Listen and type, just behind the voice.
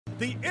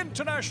the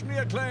internationally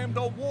acclaimed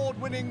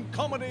award-winning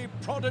comedy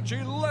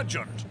prodigy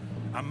legend.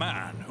 A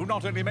man who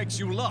not only makes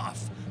you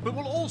laugh, but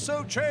will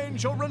also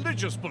change your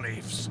religious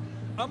beliefs.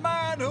 A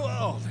man who...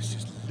 Oh, this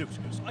is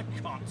ludicrous. I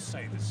can't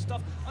say this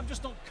stuff. I'm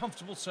just not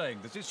comfortable saying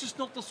this. It's just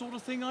not the sort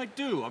of thing I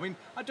do. I mean,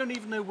 I don't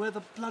even know where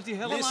the bloody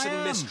hell I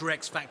am. Listen, Mr.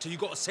 X Factor, you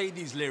got to say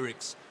these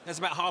lyrics. There's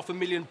about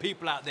 500,000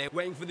 people out there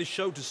waiting for this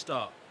show to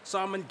start.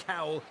 Simon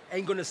Cowell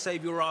ain't gonna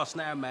save your ass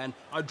now, man.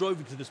 I drove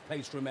you to this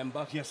place,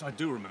 remember? Yes, I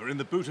do remember. In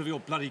the boot of your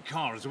bloody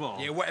car as well.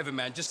 Yeah, whatever,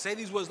 man. Just say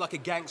these words like a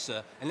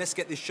gangster and let's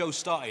get this show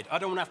started. I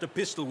don't want to have to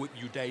pistol whip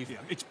you, Dave. Yeah,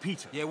 it's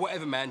Peter. Yeah,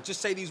 whatever, man.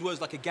 Just say these words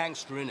like a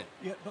gangster, innit?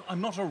 Yeah, but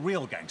I'm not a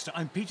real gangster.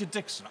 I'm Peter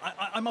Dixon.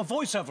 I'm a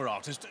voiceover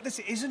artist. This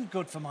isn't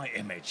good for my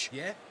image.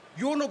 Yeah?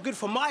 You're not good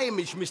for my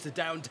image, Mr.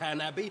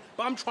 Downtown Abbey,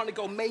 but I'm trying to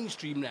go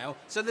mainstream now,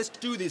 so let's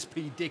do this,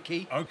 P.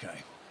 Dickie. Okay.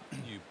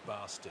 You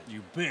bastard.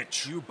 You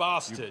bitch. You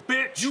bastard. You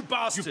bitch. You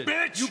bastard. You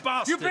bitch. You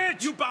bastard. You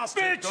bitch. You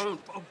bastard. Bitch.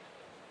 Don't... Oh.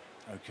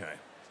 Okay.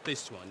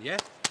 This one, yeah?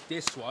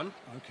 This one.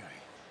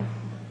 Okay.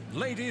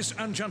 Ladies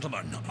and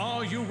gentlemen,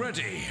 are you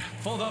ready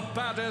for the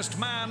baddest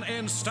man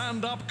in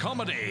stand-up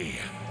comedy?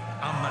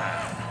 A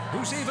man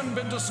who's even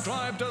been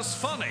described as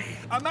funny.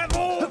 A man...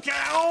 Oh, okay,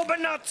 oh,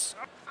 but nuts!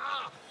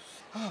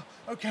 Oh,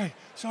 okay,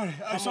 sorry.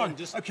 Come on,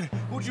 just... Okay,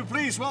 would you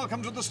please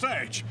welcome to the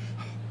stage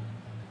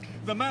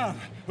the man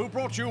who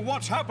brought you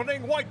What's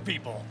Happening, White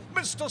People,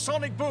 Mr.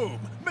 Sonic Boom,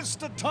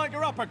 Mr.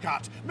 Tiger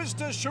Uppercut,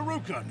 Mr.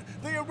 Shuriken,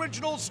 the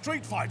original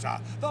Street Fighter,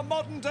 the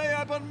modern-day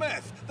Ebon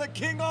Myth, the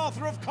King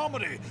Arthur of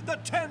comedy, the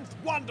 10th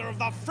wonder of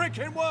the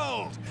freaking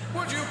world.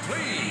 Would you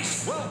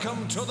please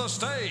welcome to the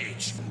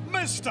stage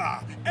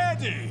Mr.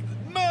 Eddie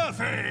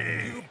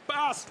Murphy? You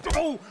bastard!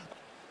 Oh!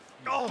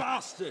 Oh,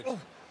 bastard! Oh.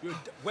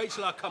 Wait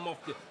till I come off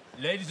the...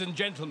 Ladies and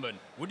gentlemen,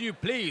 would you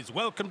please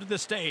welcome to the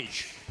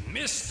stage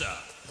Mr.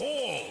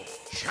 Paul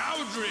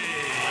Chowdhry.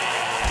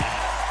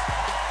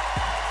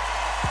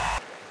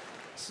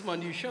 This is my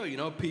new show, you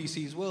know,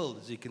 PC's World,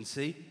 as you can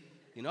see.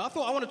 You know,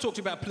 I want to talk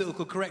to you about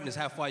political correctness,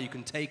 how far you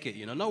can take it,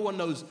 you know. No one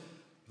knows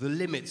the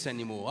limits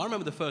anymore. I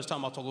remember the first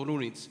time I told an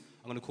audience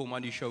I'm going to call my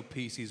new show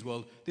PC's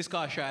World. This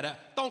guy shouted out,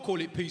 don't call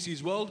it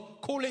PC's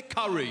World, call it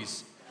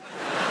Curry's.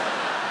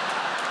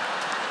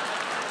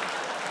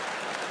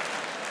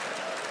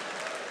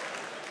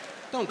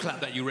 Don't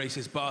clap that, you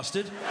racist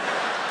bastard.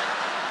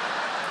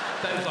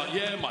 Dave's like,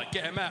 yeah, mate,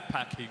 get him out,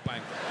 Packy,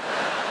 bang.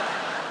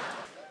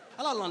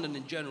 I like London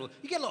in general.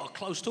 You get a lot of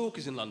close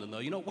talkers in London, though.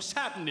 You know, what's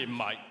happening,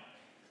 mate?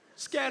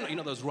 Scan, you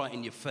know those right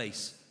in your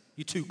face.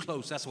 You're too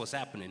close, that's what's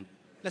happening.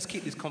 Let's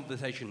keep this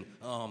conversation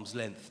arm's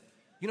length.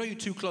 You know you're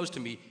too close to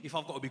me if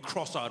I've got to be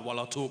cross-eyed while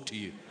I talk to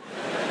you.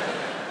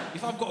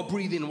 If I've got to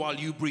breathe in while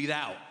you breathe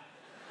out.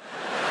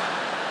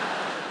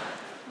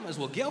 I might as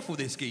well get off with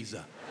this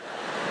geezer.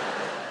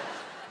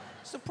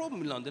 It's the problem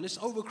with London, it's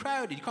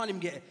overcrowded. You can't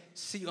even get a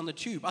seat on the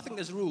tube. I think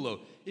there's a rule,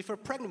 though. If a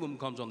pregnant woman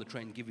comes on the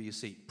train, give her your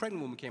seat.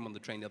 Pregnant woman came on the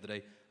train the other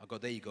day. I go,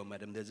 there you go,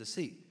 madam, there's a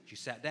seat. She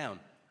sat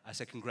down. I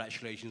said,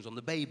 congratulations on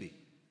the baby.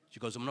 She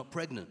goes, I'm not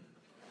pregnant.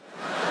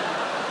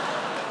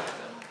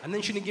 And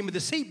then she didn't give me the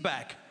seat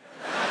back.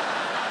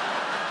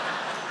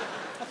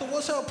 I thought,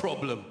 what's her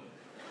problem?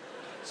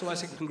 So I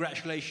said,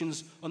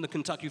 congratulations on the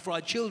Kentucky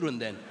Fried Children,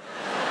 then.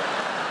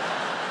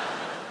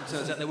 It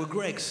turns out they were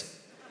Greg's.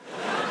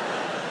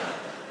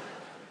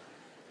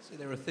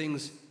 There are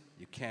things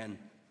you can,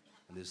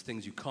 and there's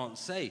things you can't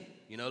say.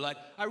 You know, like,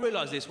 I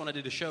realized this when I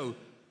did a show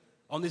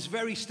on this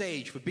very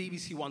stage for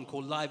BBC One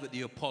called Live at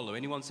the Apollo.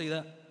 Anyone see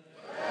that?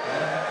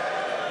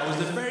 Yeah. I was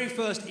the very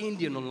first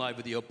Indian on Live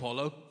at the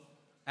Apollo,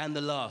 and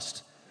the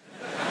last.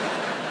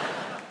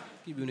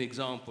 Give you an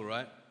example,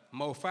 right?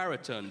 Mo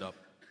Farah turned up.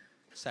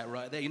 Sat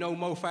right there. You know who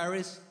Mo Farah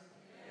is?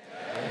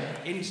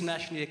 Yeah.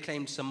 Internationally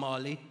acclaimed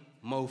Somali,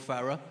 Mo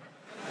Farah.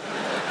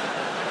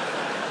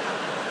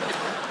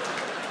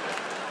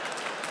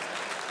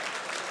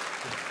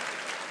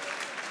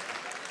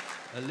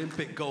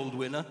 Olympic gold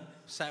winner,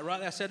 sat right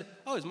there. I said,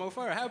 oh, it's Mo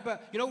Farah. How about,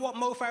 you know what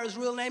Mo Farah's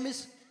real name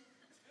is?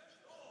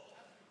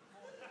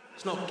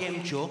 It's not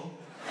Gemcho.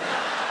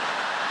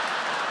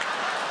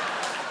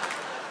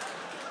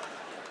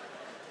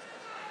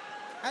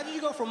 How did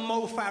you go from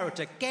Mo Farah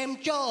to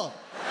Gemcho?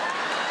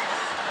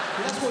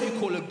 That's what you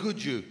call a good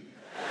Jew.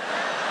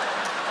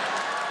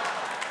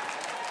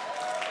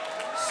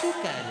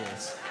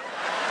 Sukaris.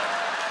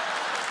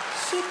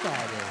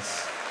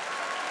 Sukaris.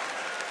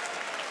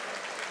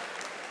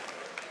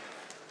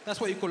 That's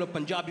what you call a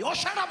Punjabi. Oh,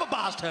 shut up, a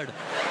bastard!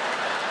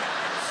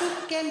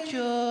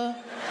 Sukencho. I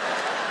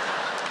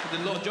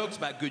did a lot of jokes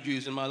about good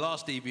Jews in my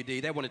last DVD.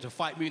 They wanted to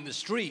fight me in the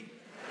street.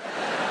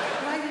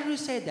 Why did you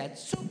say that?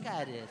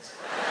 Sukaris.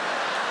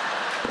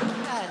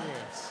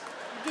 Sukaris.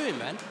 What are you doing,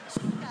 man?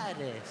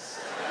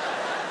 Sukaris.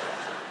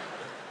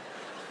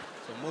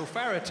 So Mo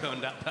Farah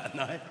turned up that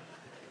night.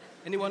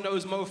 Anyone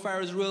knows Mo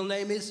Farah's real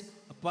name is?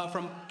 Apart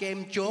from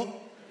Kemcho?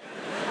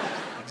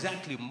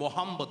 Exactly,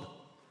 Muhammad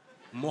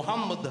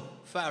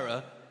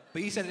Farah,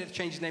 but he said he had to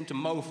change his name to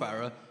Mo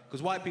Farah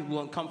because white people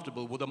weren't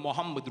comfortable with a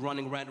Muhammad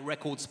running around at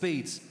record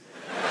speeds.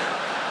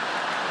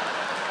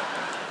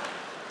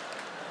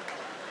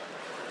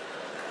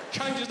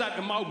 Changes that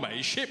to Mo,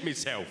 mate. Shit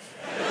myself.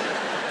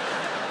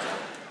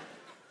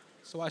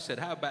 So I said,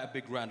 how about a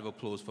big round of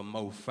applause for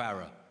Mo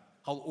Farah?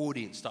 Whole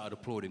audience started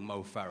applauding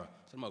Mo Farah.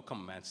 I said, Mo, come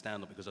on, man,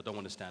 stand up, because I don't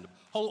want to stand up.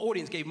 Whole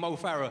audience gave Mo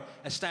Farah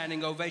a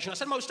standing ovation. I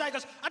said, Mo, stand. He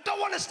goes, I don't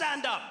want to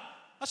stand up.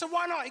 I said,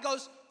 why not? He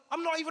goes,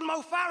 I'm not even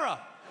Mo Farah.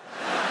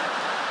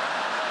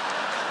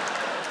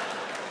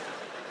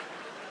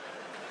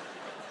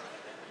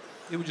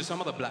 It was just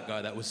some other black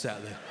guy that was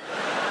sat there.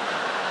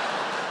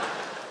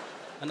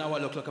 And now I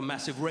look like a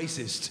massive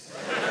racist.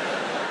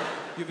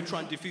 You ever try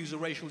and diffuse a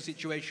racial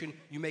situation,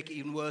 you make it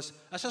even worse?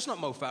 That's just not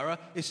Mo Farah,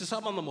 it's just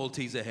some other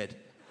Maltese ahead.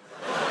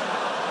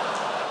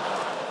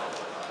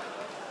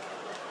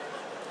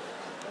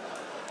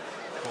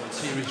 Got in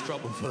serious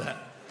trouble for that.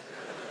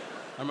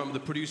 I remember the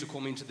producer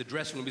called me into the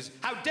dressing room and said,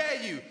 how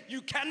dare you?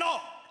 You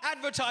cannot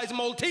advertise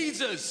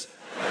Maltesers!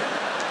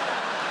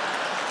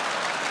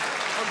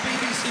 On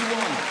BBC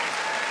One.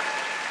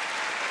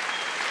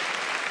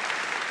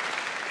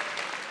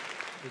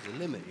 There's a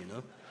limit, you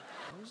know?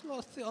 There's a lot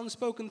of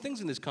unspoken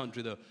things in this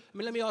country, though. I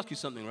mean, let me ask you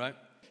something, right?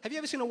 Have you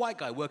ever seen a white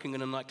guy working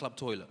in a nightclub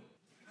toilet?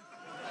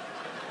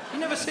 You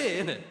never see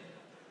it, innit?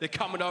 They're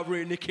coming over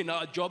here nicking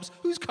our jobs.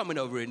 Who's coming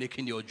over here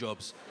nicking your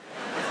jobs?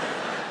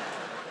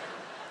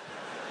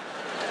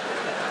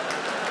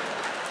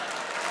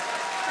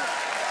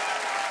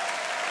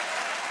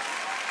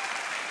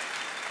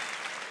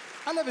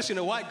 I've never seen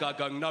a white guy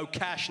going, no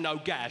cash, no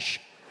gash.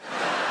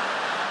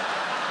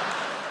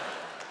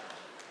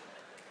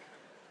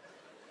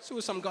 So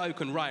was some guy who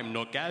can rhyme,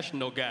 no cash,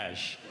 no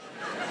gash.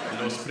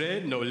 No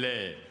spread, no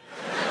lay.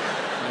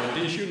 No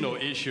tissue, no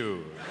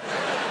issue.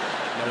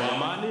 No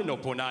amani, no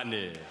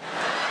punani.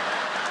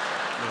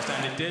 No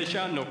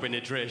sanitation, no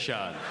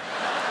penetration.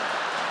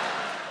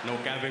 No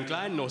Calvin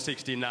Klein, no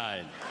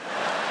 69.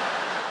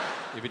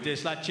 If it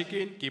tastes like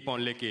chicken, keep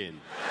on licking.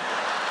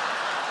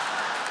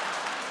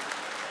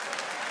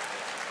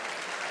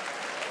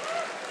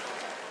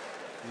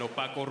 No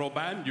Paco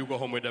Rabanne, you go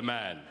home with the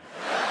man.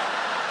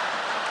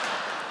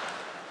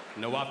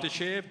 No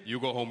aftershave,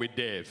 you go home with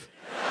Dave.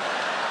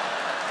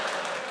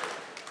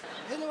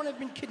 Has anyone ever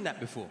been kidnapped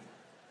before?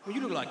 Well,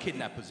 you look like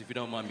kidnappers, if you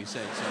don't mind me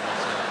saying so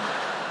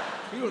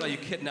myself. You look like you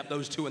kidnapped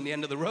those two on the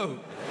end of the road.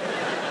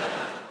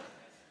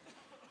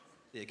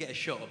 Yeah, get a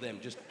shot of them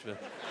just to...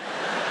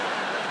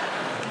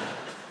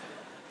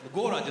 The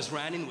Gora just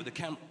ran in with the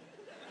camera.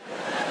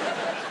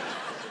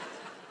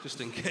 Just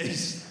in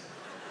case.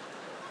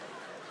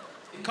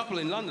 A couple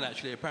in London,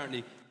 actually,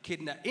 apparently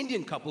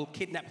Indian couple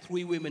kidnapped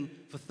 3 women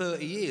for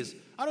 30 years.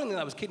 I don't think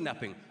that was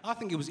kidnapping. I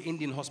think it was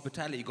Indian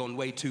hospitality gone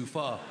way too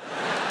far.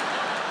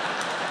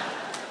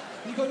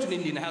 When you go to an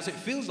Indian house, it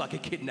feels like a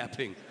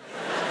kidnapping.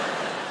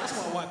 That's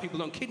why white people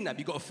don't kidnap.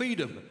 You got to feed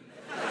them.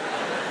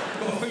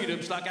 You got to feed them.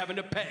 It's like having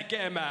a pet.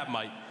 Get them out,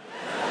 mate.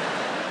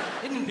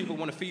 Indian people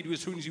want to feed you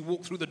as soon as you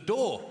walk through the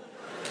door.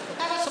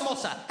 Have a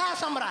samosa. Have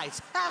some rice.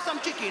 Have some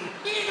chicken.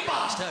 Eat,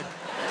 bastard.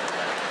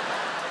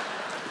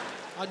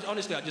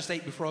 Honestly, I just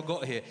ate before I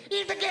got here.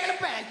 Eat the get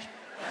a bench.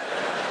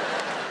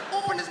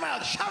 Open his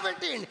mouth, shove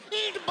it in.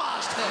 Eat,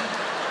 bastard.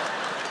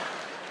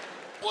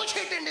 Push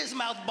it in his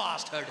mouth,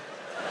 bastard.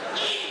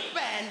 Eat,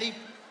 bandy.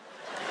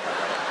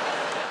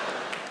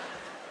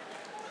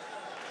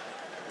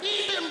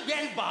 Eat him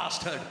again,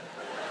 bastard.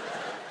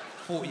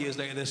 40 years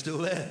later, they're still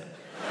there.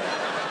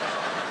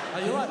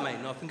 Are you all right,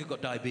 mate? No, I think I've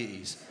got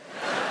diabetes.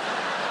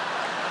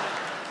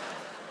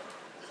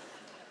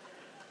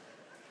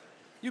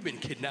 You've been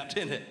kidnapped,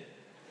 innit?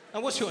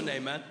 And what's your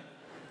name, man?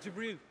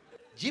 Jibril.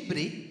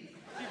 Jibri?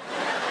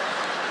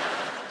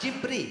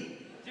 Jibri?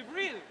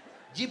 Jibril.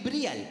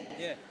 Jibriel?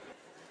 Yeah.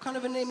 What kind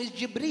of a name is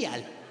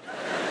Jibriel?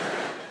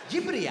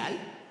 Jibriel?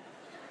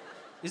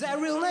 Is that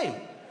a real name?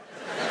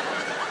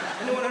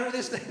 Anyone heard of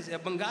this name? Is it a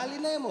Bengali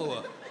name or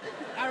what?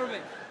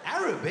 Arabic.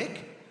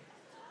 Arabic?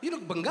 You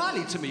look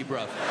Bengali to me,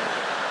 bruv.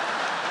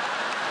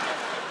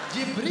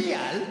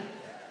 Jibriel?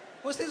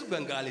 What's this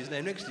Bengali's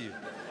name next to you?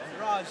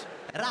 Raj.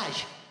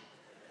 Raj.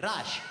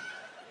 Raj.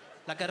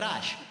 Like a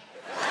rash.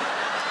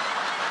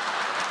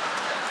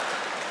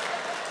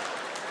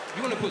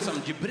 You want to put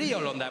some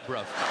Jibril on that,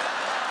 bruv?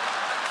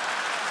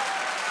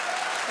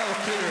 That'll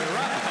clear it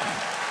right up.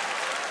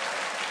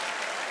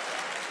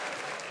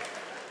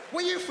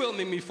 What are you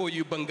filming me for,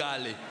 you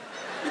Bengali?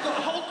 You got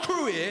a whole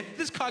crew here.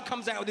 This guy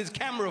comes out with his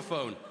camera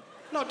phone.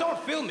 No, don't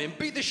film him.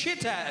 Beat the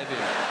shit out of him.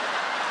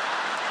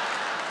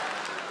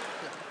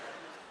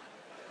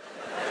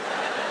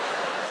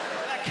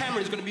 That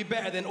camera is going to be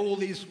better than all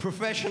these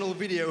professional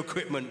video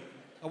equipment.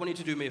 I want you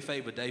to do me a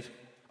favor, Dave.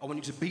 I want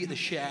you to beat the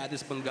shit out of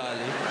this Bengali,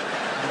 and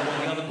I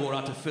want the other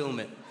Gora to film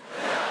it.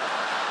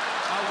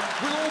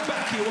 We'll all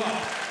back you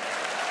up.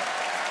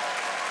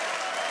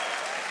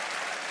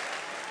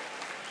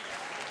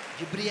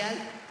 Jibriel?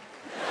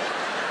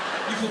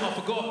 You thought I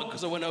forgot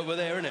because I went over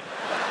there, innit?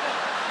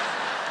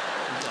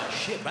 Oh,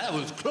 shit, man, that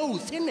was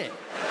close, innit?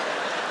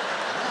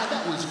 Ah,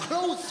 that was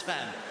close,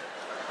 fam.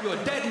 You're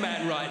a dead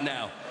man right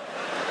now.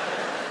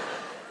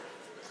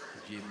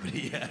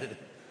 Jibriel.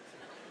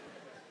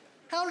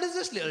 How old is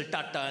this little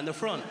tata in the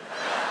front?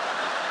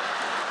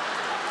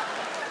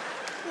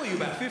 you,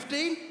 about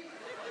 15?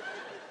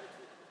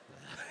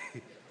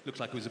 Looks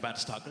like he was about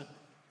to start.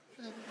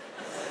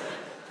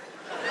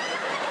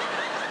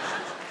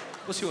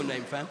 What's your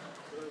name, fam?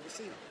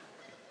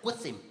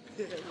 What's him?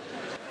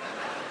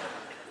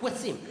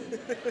 What's him?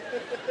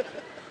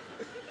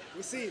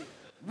 What's him?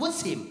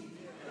 What's him?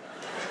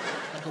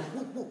 Like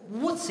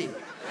what's him?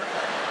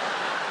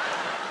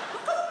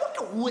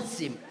 What's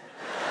him?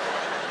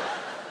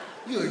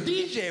 You're a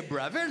DJ,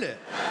 bruv, isn't it?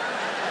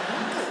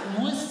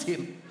 What's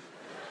him?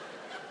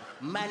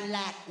 Man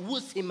like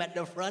what's him at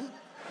the front?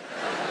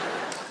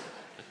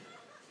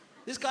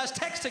 This guy's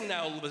texting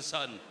now all of a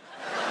sudden.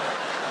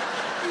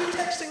 Are you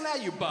texting now,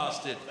 you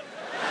bastard?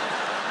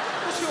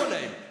 What's your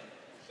name?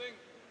 Sing.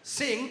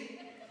 Sing?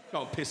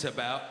 Don't piss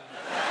about.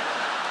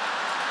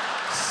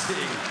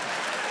 Sing.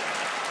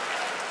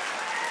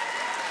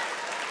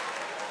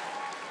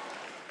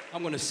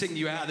 I'm gonna sing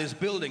you out of this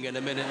building in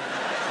a minute.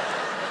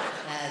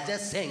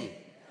 Just sing.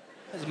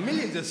 There's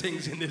millions of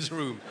things in this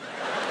room.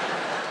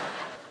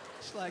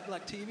 It's like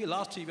TV.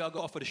 Last TV I got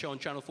offered a show on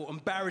Channel 4,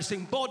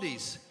 Embarrassing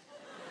Bodies.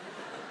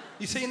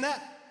 You seen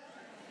that?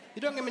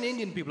 You don't get many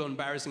Indian people on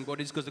Embarrassing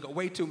Bodies because they've got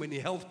way too many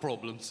health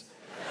problems.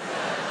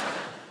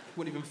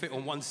 Wouldn't even fit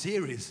on one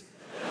series.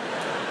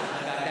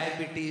 I got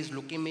diabetes,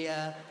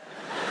 leukemia,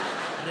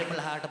 triple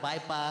heart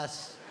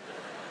bypass,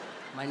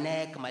 my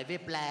neck, my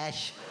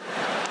whiplash,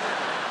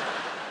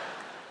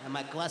 and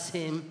my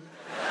kwasim.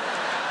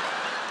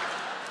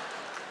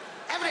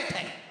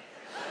 Everything.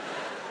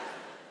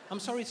 I'm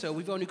sorry, sir,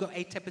 we've only got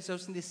 8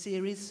 episodes in this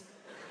series,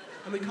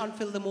 and we can't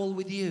fill them all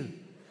with you.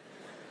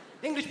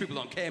 English people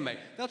don't care, mate.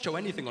 They'll show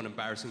anything on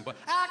Embarrassing, but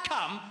I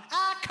come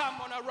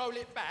when I roll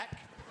it back.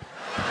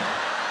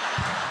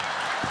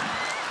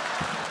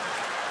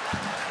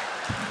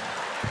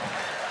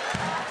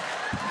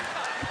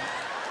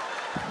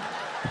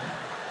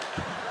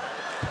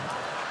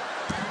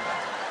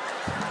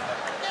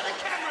 Get the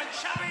camera and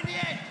shove it in the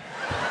end.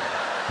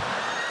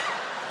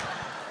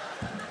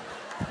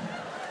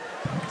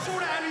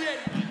 Sort it out in the end.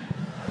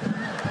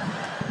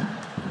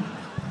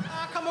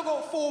 Come I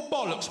got 4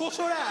 bollocks. What's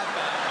all that about,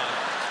 mate?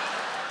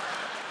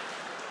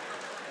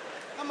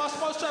 Am I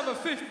supposed to have a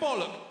 5th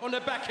bollock on the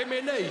back of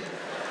my knee?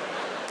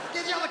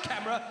 Get the other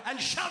camera and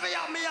shove it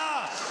up my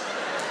ass.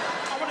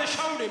 I would have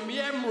showed him my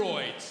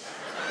hemorrhoids.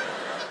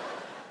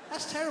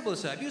 That's terrible,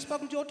 sir. Have you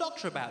spoken to your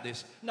doctor about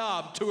this? No,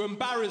 I'm too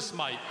embarrassed,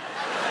 mate.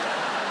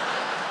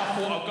 I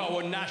thought I'd go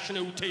on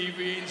national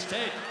TV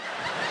instead.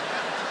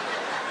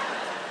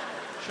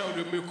 Showed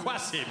him my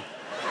kwasim.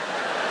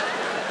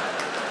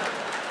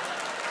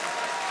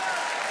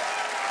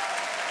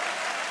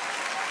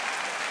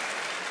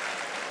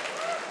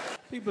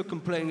 People are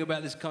complaining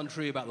about this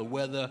country, about the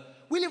weather.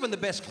 We live in the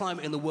best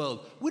climate in the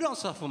world. We don't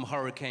suffer from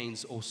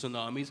hurricanes or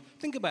tsunamis.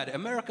 Think about it.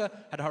 America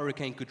had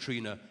Hurricane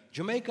Katrina.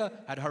 Jamaica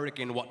had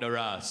Hurricane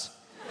Wataras.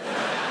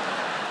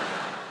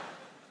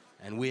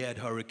 And we had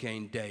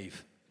Hurricane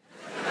Dave.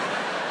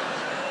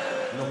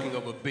 Knocking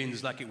over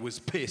bins like it was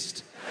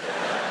pissed.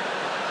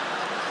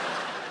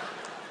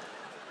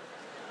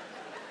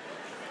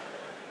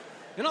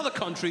 In other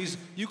countries,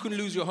 you can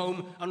lose your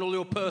home and all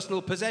your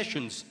personal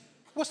possessions.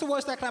 What's the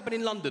worst that can happen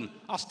in London?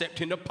 I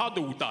stepped in a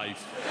puddle,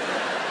 Dave.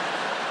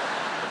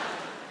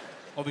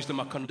 Obviously,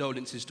 my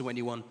condolences to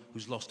anyone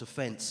who's lost a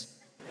fence.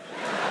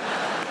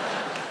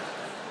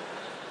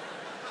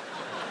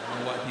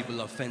 White people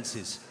love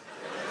fences.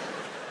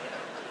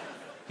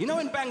 You know,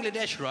 in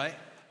Bangladesh, right,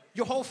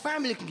 your whole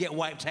family can get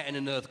wiped out in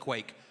an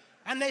earthquake,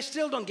 and they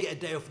still don't get a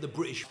day off the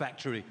British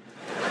factory.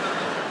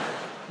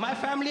 My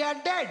family are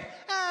dead.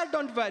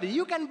 Don't worry,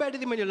 you can bury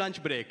them on your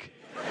lunch break.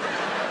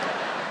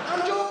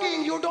 I'm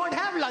joking, you don't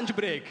have lunch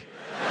break.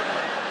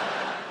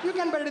 You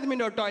can bury them in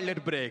your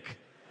toilet break.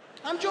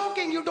 I'm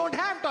joking, you don't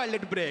have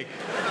toilet break.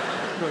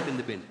 Throw it in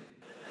the bin.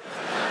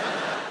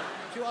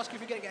 If you ask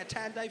if you're going to get a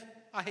tan, Dave,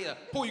 I hear,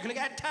 Paul, you're going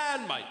to get a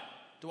tan, mate.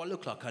 Do I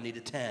look like I need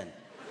a tan?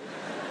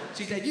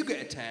 See, Dave, you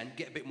get a tan,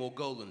 get a bit more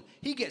golden.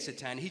 He gets a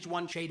tan, he's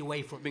one shade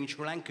away from being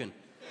Sri Lankan.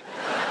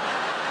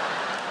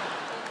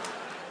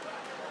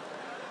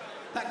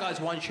 That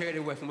guy's one shade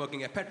away from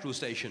working at a petrol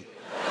station.